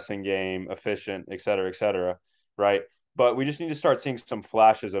 good passing game, efficient, et cetera, right? But we just need to start seeing some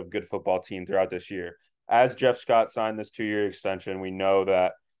flashes of good football team throughout this year. As Jeff Scott signed this 2-year extension, we know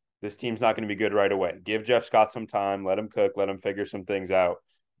that this team's not going to be good right away. Give Jeff Scott some time, let him cook, let him figure some things out.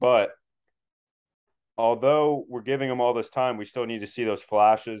 But although we're giving him all this time, we still need to see those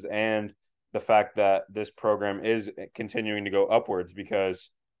flashes and the fact that this program is continuing to go upwards because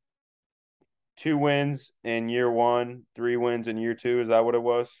 2 wins in year one, 3 wins in year two. Is that what it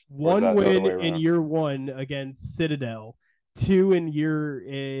was? Or is One that the other win way in around? year one against Citadel, two in year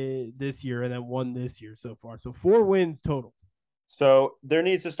this year, and then one this year so far. So 4 wins total. So there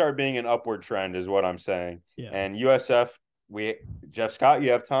needs to start being an upward trend, is what I'm saying. Yeah. And USF, we Jeff Scott,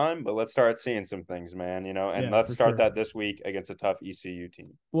 you have time, but let's start seeing some things, man. And Yeah, let's for start sure. that this week against a tough ECU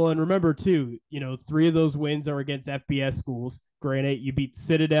team. Well, and remember too, 3 of those wins are against FBS schools. Granted, you beat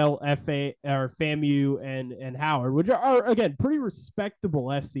Citadel, FA or FAMU, and Howard, which are again pretty respectable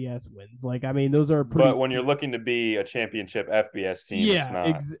FCS wins. Like, I mean, those are But pretty when you're decent. looking to be a championship FBS team, it's Yeah,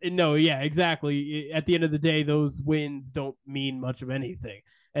 not. no, yeah, exactly. At the end of the day, those wins don't mean much of anything.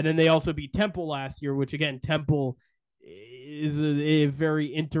 And then they also beat Temple last year, which again, Temple is a very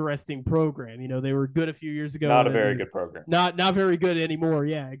interesting program. They were good a few years ago, Not and a then very they've good program. not very good anymore.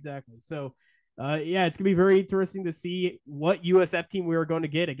 Yeah, exactly. So, yeah, it's gonna be very interesting to see what USF team we are going to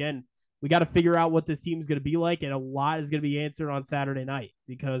get. Again, we got to figure out what this team is going to be like, and a lot is going to be answered on Saturday night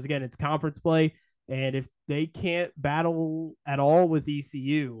because again, it's conference play. And if they can't battle at all with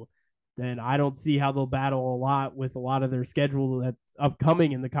ECU, then I don't see how they'll battle a lot with a lot of their schedule that's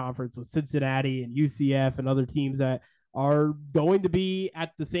upcoming in the conference with Cincinnati and UCF and other teams that are going to be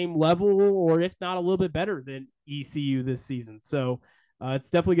at the same level or if not a little bit better than ECU this season. So it's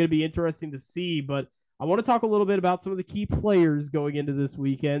definitely going to be interesting to see. But I want to talk a little bit about some of the key players going into this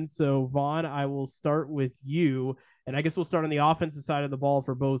weekend. So, Vaughn, I will start with you. And I guess we'll start on the offensive side of the ball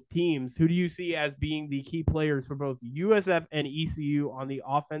for both teams. Who do you see as being the key players for both USF and ECU on the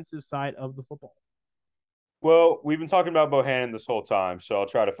offensive side of the football? Well, we've been talking about Bohannon this whole time, so I'll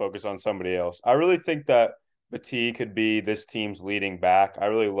try to focus on somebody else. I really think that Batee could be this team's leading back. I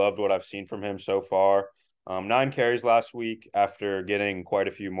really loved what I've seen from him so far. 9 carries last week after getting quite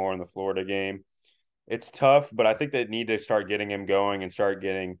a few more in the Florida game. It's tough, but I think they need to start getting him going and start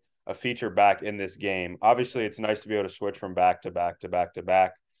getting a feature back in this game. Obviously, it's nice to be able to switch from back to back to back to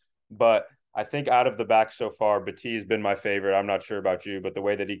back, but I think out of the back so far, Batee's been my favorite. I'm not sure about you, but the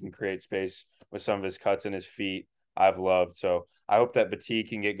way that he can create space with some of his cuts and his feet, I've loved. So I hope that Batee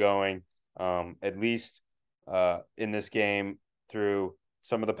can get going at least in this game through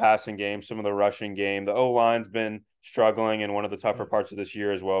some of the passing game, some of the rushing game. The O line's been struggling in one of the tougher Yeah, parts of this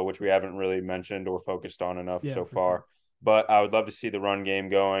year as well, which we haven't really mentioned or focused on enough yeah, so for sure. far. But I would love to see the run game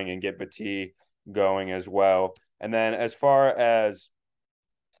going and get Batee going as well. And then as far as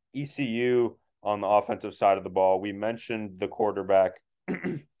ECU on the offensive side of the ball, we mentioned the quarterback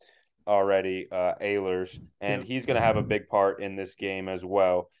already, Ehlers, and Yeah, he's going to have a big part in this game as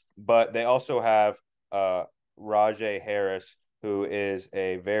well. But they also have Rajay Harris, who is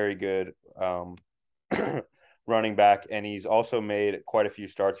a very good running back, and he's also made quite a few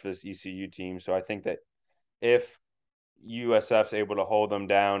starts for this ECU team. So I think that if USF's able to hold them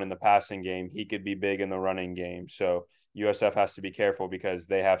down in the passing game, he could be big in the running game. So USF has to be careful because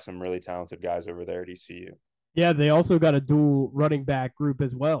they have some really talented guys over there at ECU. yeah. They also got a dual running back group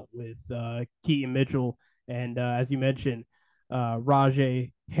as well with Keaton Mitchell and as you mentioned,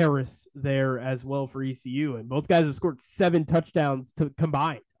 Rajay Harris there as well for ECU, and both guys have scored 7 touchdowns to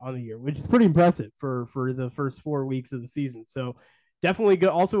combined on the year, which is pretty impressive for the first 4 weeks of the season. So definitely good.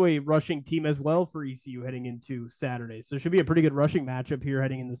 Also a rushing team as well for ECU heading into Saturday. So it should be a pretty good rushing matchup here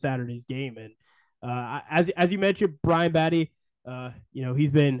heading into Saturday's game. And as you mentioned, Brian Batty,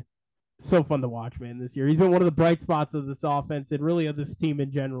 he's been so fun to watch, man, this year. He's been one of the bright spots of this offense and really of this team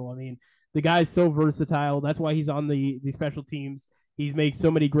in general. I mean, the guy's so versatile. That's why he's on the special teams. He's made so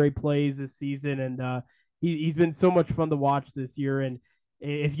many great plays this season, and he's been so much fun to watch this year. And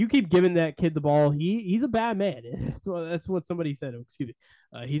if you keep giving that kid the ball, he's a bad man. That's what somebody said. Oh, excuse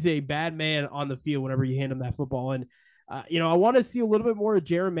me. He's a bad man on the field whenever you hand him that football. And I want to see a little bit more of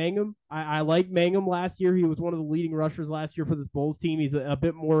Jaron Mangum. I like Mangum last year. He was one of the leading rushers last year for this Bulls team. He's a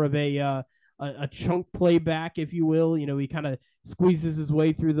bit more of a chunk play back, if you will. He kind of squeezes his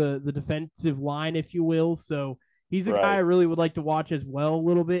way through the defensive line, if you will. So he's a guy I Right. really would like to watch as well a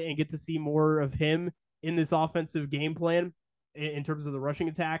little bit and get to see more of him in this offensive game plan in terms of the rushing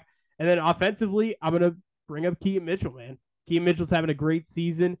attack. And then offensively, I'm going to bring up Keaton Mitchell, man. Keaton Mitchell's having a great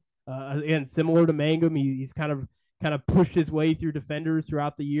season. Again, similar to Mangum, he's kind of pushed his way through defenders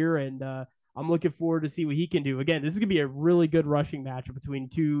throughout the year, and I'm looking forward to see what he can do. Again, this is going to be a really good rushing matchup between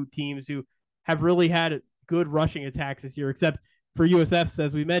two teams who have really had good rushing attacks this year, except for USF,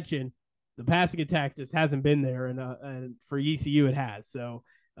 as we mentioned, the passing attack just hasn't been there, and for ECU it has. So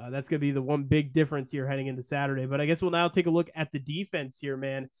that's going to be the one big difference here heading into Saturday. But I guess we'll now take a look at the defense here,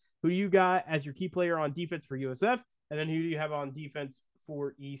 man. Who do you got as your key player on defense for USF, and then who do you have on defense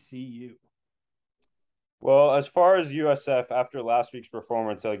for ECU? Well, as far as USF, after last week's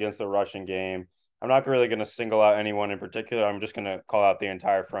performance against the Russian game, I'm not really going to single out anyone in particular. I'm just going to call out the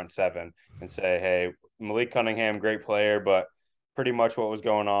entire front seven and say, hey, Malik Cunningham, great player, but pretty much what was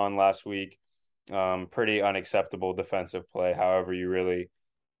going on last week, pretty unacceptable defensive play, however you really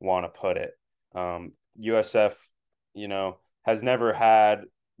want to put it. USF, has never had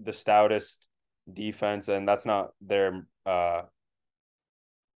the stoutest defense, and that's not their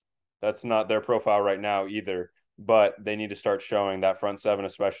profile right now either, but they need to start showing that front seven,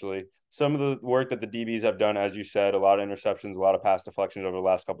 especially some of the work that the DBs have done, as you said, a lot of interceptions, a lot of pass deflections over the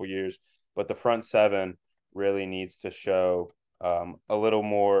last couple of years, but the front seven really needs to show a little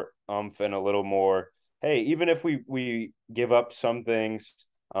more umph and a little more, hey, even if we give up some things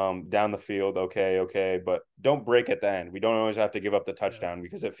down the field, okay, but don't break at the end. We don't always have to give up the touchdown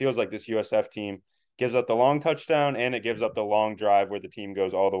because it feels like this USF team gives up the long touchdown and it gives up the long drive where the team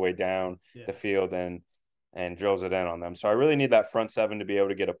goes all the way down the field and drills it in on them. So I really need that front seven to be able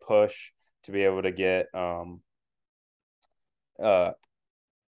to get a push, to be able to get a lot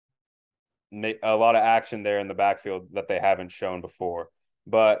of action there in the backfield that they haven't shown before.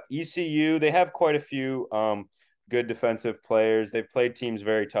 But ECU, they have quite a few good defensive players. They've played teams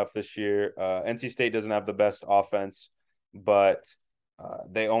very tough this year. NC State doesn't have the best offense, but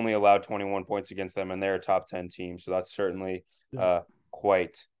they only allowed 21 points against them, and they're a top 10 team. So that's certainly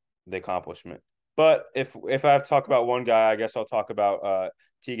quite the accomplishment. But if I have to talk about one guy, I guess I'll talk about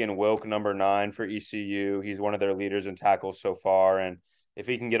Tegan Wilk, number 9 for ECU. He's one of their leaders in tackles so far, and if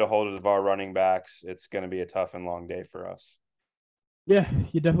he can get a hold of our running backs, it's going to be a tough and long day for us. Yeah,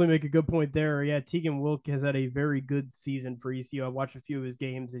 you definitely make a good point there. Yeah, Tegan Wilk has had a very good season for ECU. I watched a few of his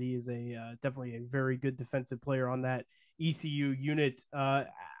games, and he is definitely a very good defensive player on that ECU unit. I'm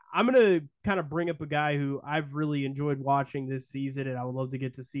gonna kind of bring up a guy who I've really enjoyed watching this season, and I would love to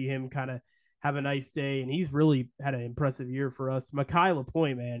get to see him kind of have a nice day. And he's really had an impressive year for us. Mekhi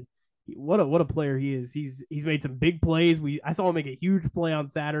LaPointe, man, what a player he is. He's made some big plays. I saw him make a huge play on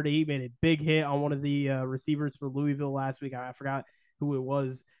Saturday. He made a big hit on one of the receivers for Louisville last week. I forgot who it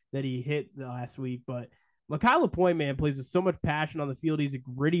was that he hit last week. But Mekhi LaPointe, man, plays with so much passion on the field. He's a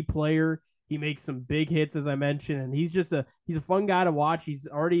gritty player. He makes some big hits, as I mentioned, and he's a fun guy to watch. He's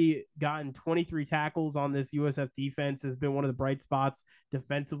already gotten 23 tackles on this USF defense, has been one of the bright spots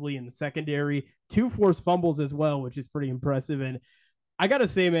defensively in the secondary. 2 forced fumbles as well, which is pretty impressive. And I gotta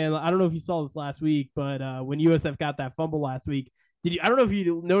say, man, I don't know if you saw this last week, but when USF got that fumble last week, I don't know if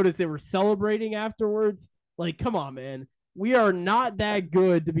you noticed they were celebrating afterwards. Like, come on, man, we are not that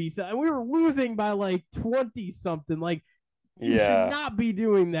good to be. And we were losing by like 20 something. Like, you should not be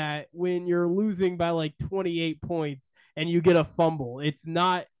doing that when you're losing by like 28 points and you get a fumble. It's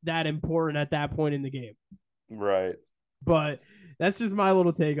not that important at that point in the game. Right. But that's just my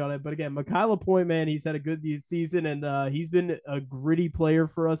little take on it. But again, Mekhi LaPointe, man, he's had a good season, and he's been a gritty player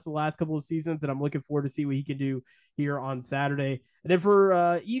for us the last couple of seasons, and I'm looking forward to see what he can do here on Saturday. And then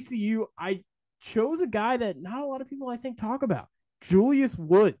for ECU, I chose a guy that not a lot of people, I think, talk about. Julius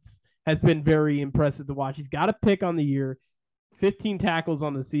Woods has been very impressive to watch. He's got a pick on the year, 15 tackles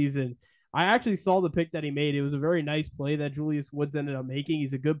on the season. I actually saw the pick that he made. It was a very nice play that Julius Woods ended up making.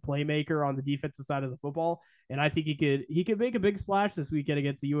 He's a good playmaker on the defensive side of the football, and I think he could make a big splash this weekend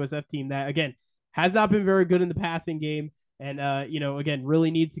against the USF team that, again, has not been very good in the passing game, and again,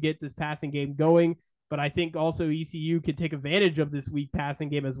 really needs to get this passing game going. But I think also ECU could take advantage of this weak passing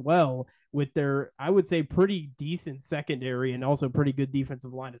game as well with their, I would say, pretty decent secondary and also pretty good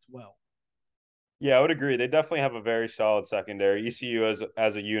defensive line as well. Yeah, I would agree. They definitely have a very solid secondary. ECU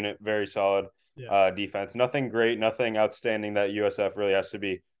as a unit, very solid defense. Nothing great, nothing outstanding that USF really has to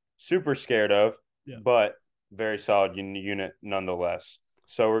be super scared of, but very solid unit nonetheless.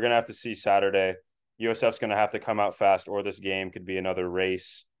 So we're going to have to see Saturday, USF's going to have to come out fast, or this game could be another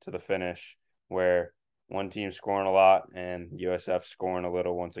race to the finish where one team's scoring a lot and USF scoring a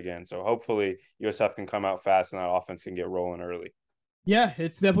little once again. So hopefully USF can come out fast and that offense can get rolling early. Yeah,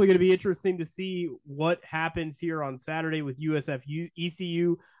 it's definitely going to be interesting to see what happens here on Saturday with USF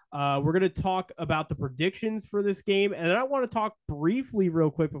ECU. We're going to talk about the predictions for this game. And then I want to talk briefly, real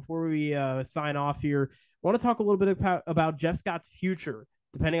quick, before we sign off here. I want to talk a little bit about Jeff Scott's future,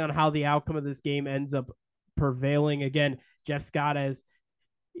 depending on how the outcome of this game ends up prevailing. Again, Jeff Scott, as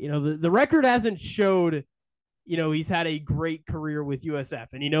you know, the record hasn't showed, you know, he's had a great career with USF.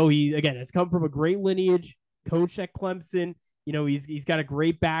 And, you know, he, again, has come from a great lineage, coached at Clemson. You know, he's got a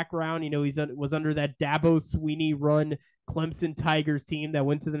great background. You know, was under that Dabo Sweeney run Clemson Tigers team that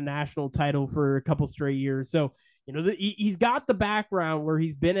went to the national title for a couple straight years. So, you know, he's got the background where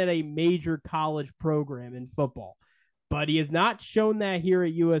he's been at a major college program in football, but he has not shown that here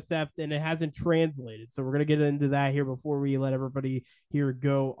at USF, and it hasn't translated. So we're going to get into that here before we let everybody here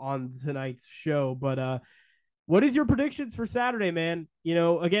go on tonight's show. But what is your predictions for Saturday, man? You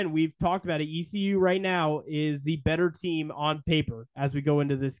know, again, we've talked about it. ECU right now is the better team on paper as we go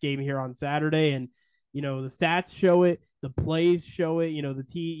into this game here on Saturday. And, you know, the stats show it, the plays show it, you know,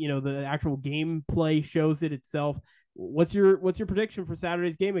 the actual gameplay shows it itself. What's your prediction for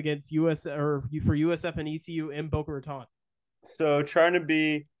Saturday's game against for USF and ECU in Boca Raton? So trying to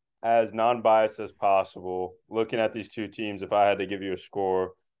be as non-biased as possible, looking at these two teams, if I had to give you a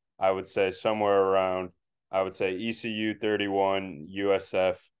score, I would say ECU 31,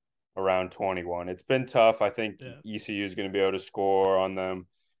 USF around 21. It's been tough. I think ECU is going to be able to score on them.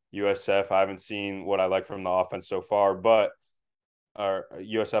 USF, I haven't seen what I like from the offense so far, but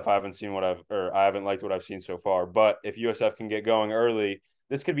USF, I haven't liked what I've seen so far. But if USF can get going early,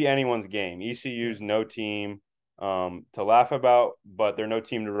 this could be anyone's game. ECU's no team to laugh about, but they're no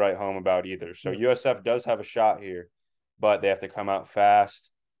team to write home about either. So USF does have a shot here, but they have to come out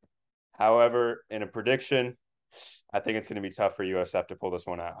fast. However, in a prediction, I think it's going to be tough for USF to pull this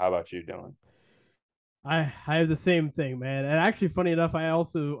one out. How about you, Dylan? I have the same thing, man. And actually, funny enough,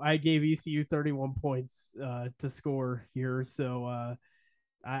 I gave ECU 31 points to score here. So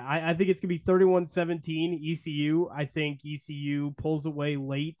I think it's going to be 31-17 ECU. I think ECU pulls away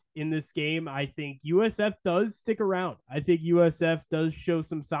late in this game. I think USF does stick around. I think USF does show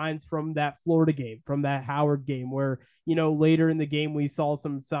some signs from that Florida game, from that Howard game, where, you know, later in the game we saw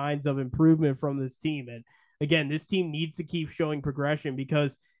some signs of improvement from this team. And again, this team needs to keep showing progression,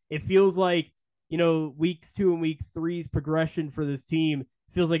 because it feels like, you know, weeks 2 and week 3's progression for this team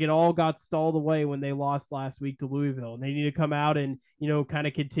feels like it all got stalled away when they lost last week to Louisville. And they need to come out and, you know, kind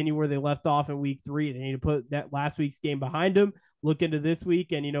of continue where they left off in week 3. They need to put that last week's game behind them, look into this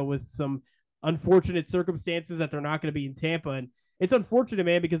week, and, you know, with some unfortunate circumstances that they're not going to be in Tampa. And it's unfortunate,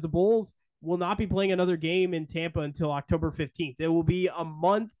 man, because the Bulls will not be playing another game in Tampa until October 15th. It will be a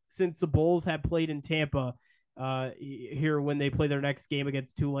month since the Bulls have played in Tampa here when they play their next game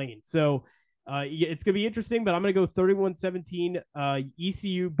against Tulane. So, it's going to be interesting, but I'm going to go 31-17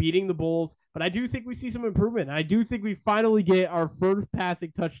 ECU beating the Bulls. But I do think we see some improvement. I do think we finally get our first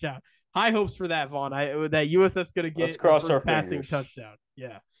passing touchdown. High hopes for that, Vaughn. That USF's going to get our passing touchdown.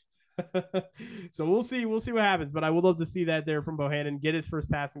 Yeah. So we'll see. We'll see what happens. But I would love to see that there from Bohannon, get his first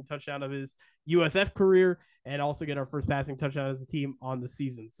passing touchdown of his USF career, and also get our first passing touchdown as a team on the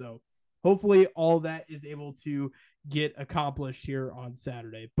season. So hopefully all that is able to get accomplished here on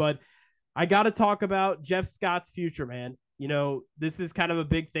Saturday. But I got to talk about Jeff Scott's future, man. You know, this is kind of a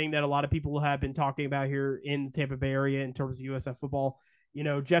big thing that a lot of people have been talking about here in the Tampa Bay area in terms of USF football. You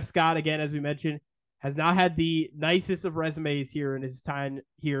know, Jeff Scott, again, as we mentioned, has not had the nicest of resumes here in his time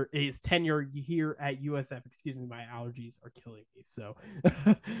here, his tenure here at USF. Excuse me, my allergies are killing me. So,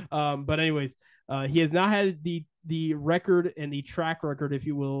 but anyways, he has not had the record and the track record, if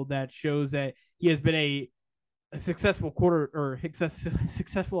you will, that shows that he has been a successful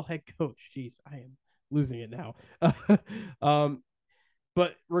successful head coach. Jeez, I am losing it now.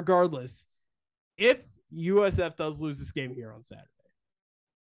 But regardless, if USF does lose this game here on Saturday,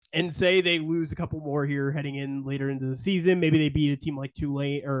 and say they lose a couple more here heading in later into the season, maybe they beat a team like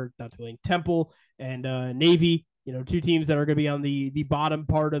Temple and Navy, you know, two teams that are going to be on the bottom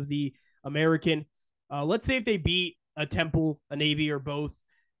part of the American. Let's say if they beat a Temple, a Navy, or both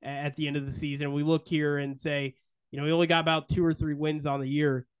at the end of the season, we look here and say, you know, he only got about 2 or 3 wins on the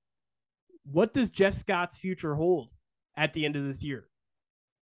year. What does Jeff Scott's future hold at the end of this year?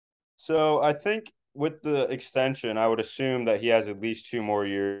 So I think with the extension, I would assume that he has at least 2 more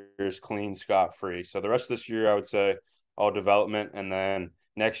years clean, scot-free. So the rest of this year, I would say all development. And then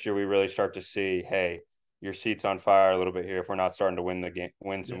next year, we really start to see, hey, your seat's on fire a little bit here if we're not starting to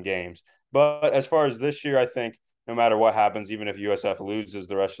win some games. But as far as this year, I think no matter what happens, even if USF loses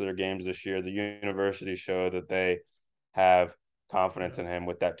the rest of their games this year, the university showed that they have confidence Yeah. in him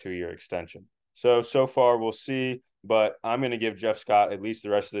with that 2-year extension. So far, we'll see. But I'm going to give Jeff Scott at least the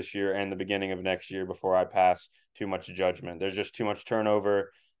rest of this year and the beginning of next year before I pass too much judgment. There's just too much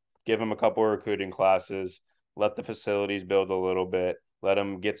turnover. Give him a couple of recruiting classes. Let the facilities build a little bit. Let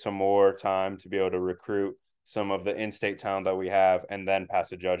him get some more time to be able to recruit some of the in-state talent that we have, and then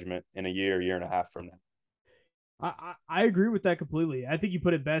pass a judgment in a year and a half from now. I agree with that completely. I think you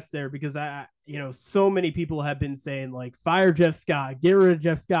put it best there because so many people have been saying like fire Jeff Scott, get rid of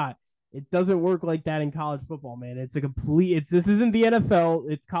Jeff Scott. It doesn't work like that in college football, man. This isn't the NFL,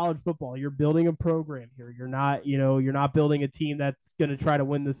 it's college football. You're building a program here. You're not building a team that's going to try to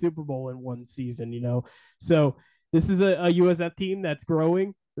win the Super Bowl in one season. So this is a USF team that's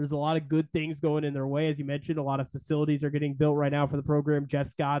growing. There's a lot of good things going in their way. As you mentioned, a lot of facilities are getting built right now for the program. Jeff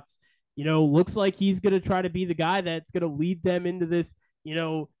Scott's looks like he's going to try to be the guy that's going to lead them into this,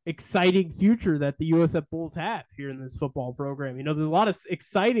 exciting future that the USF Bulls have here in this football program. There's a lot of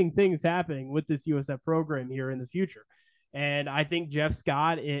exciting things happening with this USF program here in the future. And I think Jeff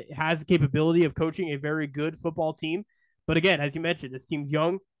Scott has the capability of coaching a very good football team. But again, as you mentioned, this team's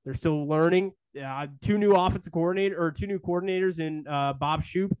young. They're still learning. Two new coordinators in Bob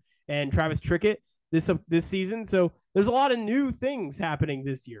Shoop and Travis Trickett this season. So there's a lot of new things happening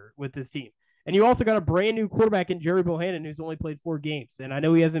this year with this team. And you also got a brand new quarterback in Jerry Bohannon, who's only played 4 games. And I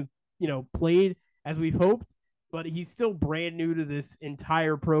know he hasn't, played as we've hoped, but he's still brand new to this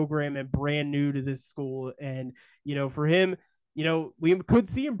entire program and brand new to this school. And, for him, we could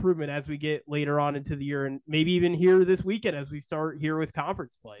see improvement as we get later on into the year and maybe even here this weekend as we start here with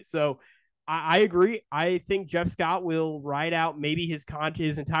conference play. So I agree. I think Jeff Scott will ride out maybe his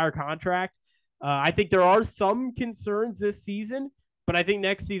entire contract. I think there are some concerns this season, but I think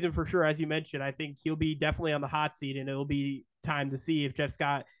next season for sure, as you mentioned, I think he'll be definitely on the hot seat, and it'll be time to see if Jeff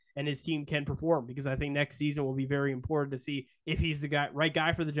Scott and his team can perform, because I think next season will be very important to see if he's the right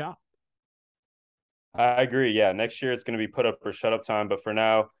guy for the job. I agree. Yeah, next year it's going to be put up or shut up time, but for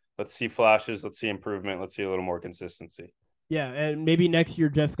now, let's see flashes, let's see improvement, let's see a little more consistency. Yeah, and maybe next year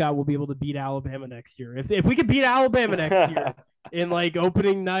Jeff Scott will be able to beat Alabama next year. If we could beat Alabama next year in like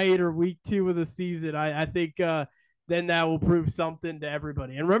opening night or week 2 of the season, I think then that will prove something to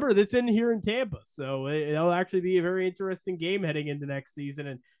everybody. And remember, that's in here in Tampa, so it'll actually be a very interesting game heading into next season,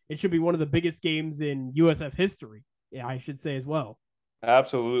 and it should be one of the biggest games in USF history. Yeah, I should say as well.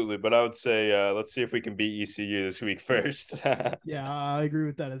 Absolutely, but I would say let's see if we can beat ECU this week first. Yeah, I agree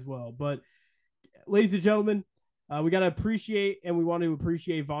with that as well. But ladies and gentlemen, we got to appreciate, and we want to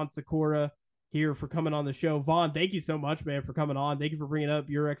appreciate Vaughn Sykora here for coming on the show. Vaughn, thank you so much, man, for coming on. Thank you for bringing up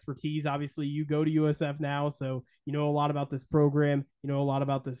your expertise. Obviously, you go to USF now, so you know a lot about this program. You know a lot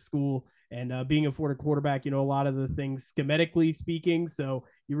about this school. And being a Florida quarterback, you know a lot of the things schematically speaking. So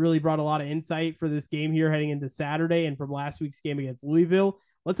you really brought a lot of insight for this game here heading into Saturday and from last week's game against Louisville.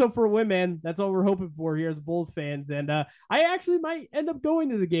 Let's hope for a win, man. That's all we're hoping for here as Bulls fans. And I actually might end up going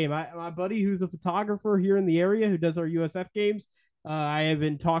to the game. My buddy, who's a photographer here in the area who does our USF games, I have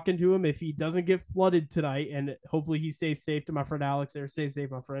been talking to him if he doesn't get flooded tonight, and hopefully he stays safe. To my friend Alex there, stay safe,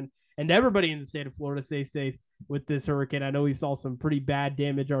 my friend. And everybody in the state of Florida, stay safe with this hurricane. I know we saw some pretty bad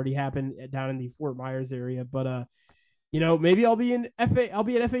damage already happen down in the Fort Myers area, but maybe I'll be at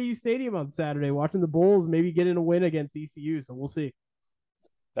FAU Stadium on Saturday watching the Bulls, maybe getting a win against ECU. So we'll see.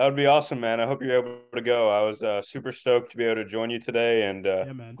 That would be awesome, man. I hope you're able to go. I was super stoked to be able to join you today, and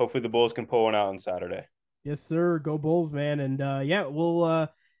Yeah, man. hopefully the Bulls can pull one out on Saturday. Yes, sir. Go Bulls, man. And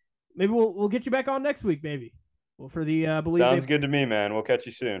we'll get you back on next week, maybe. Well, for the Sounds good to me, man. We'll catch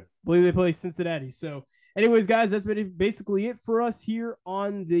you soon. Believe they play Cincinnati. So, anyways, guys, that's been basically it for us here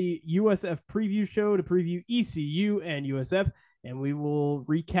on the USF preview show to preview ECU and USF, and we will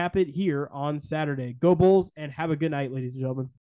recap it here on Saturday. Go Bulls, and have a good night, ladies and gentlemen.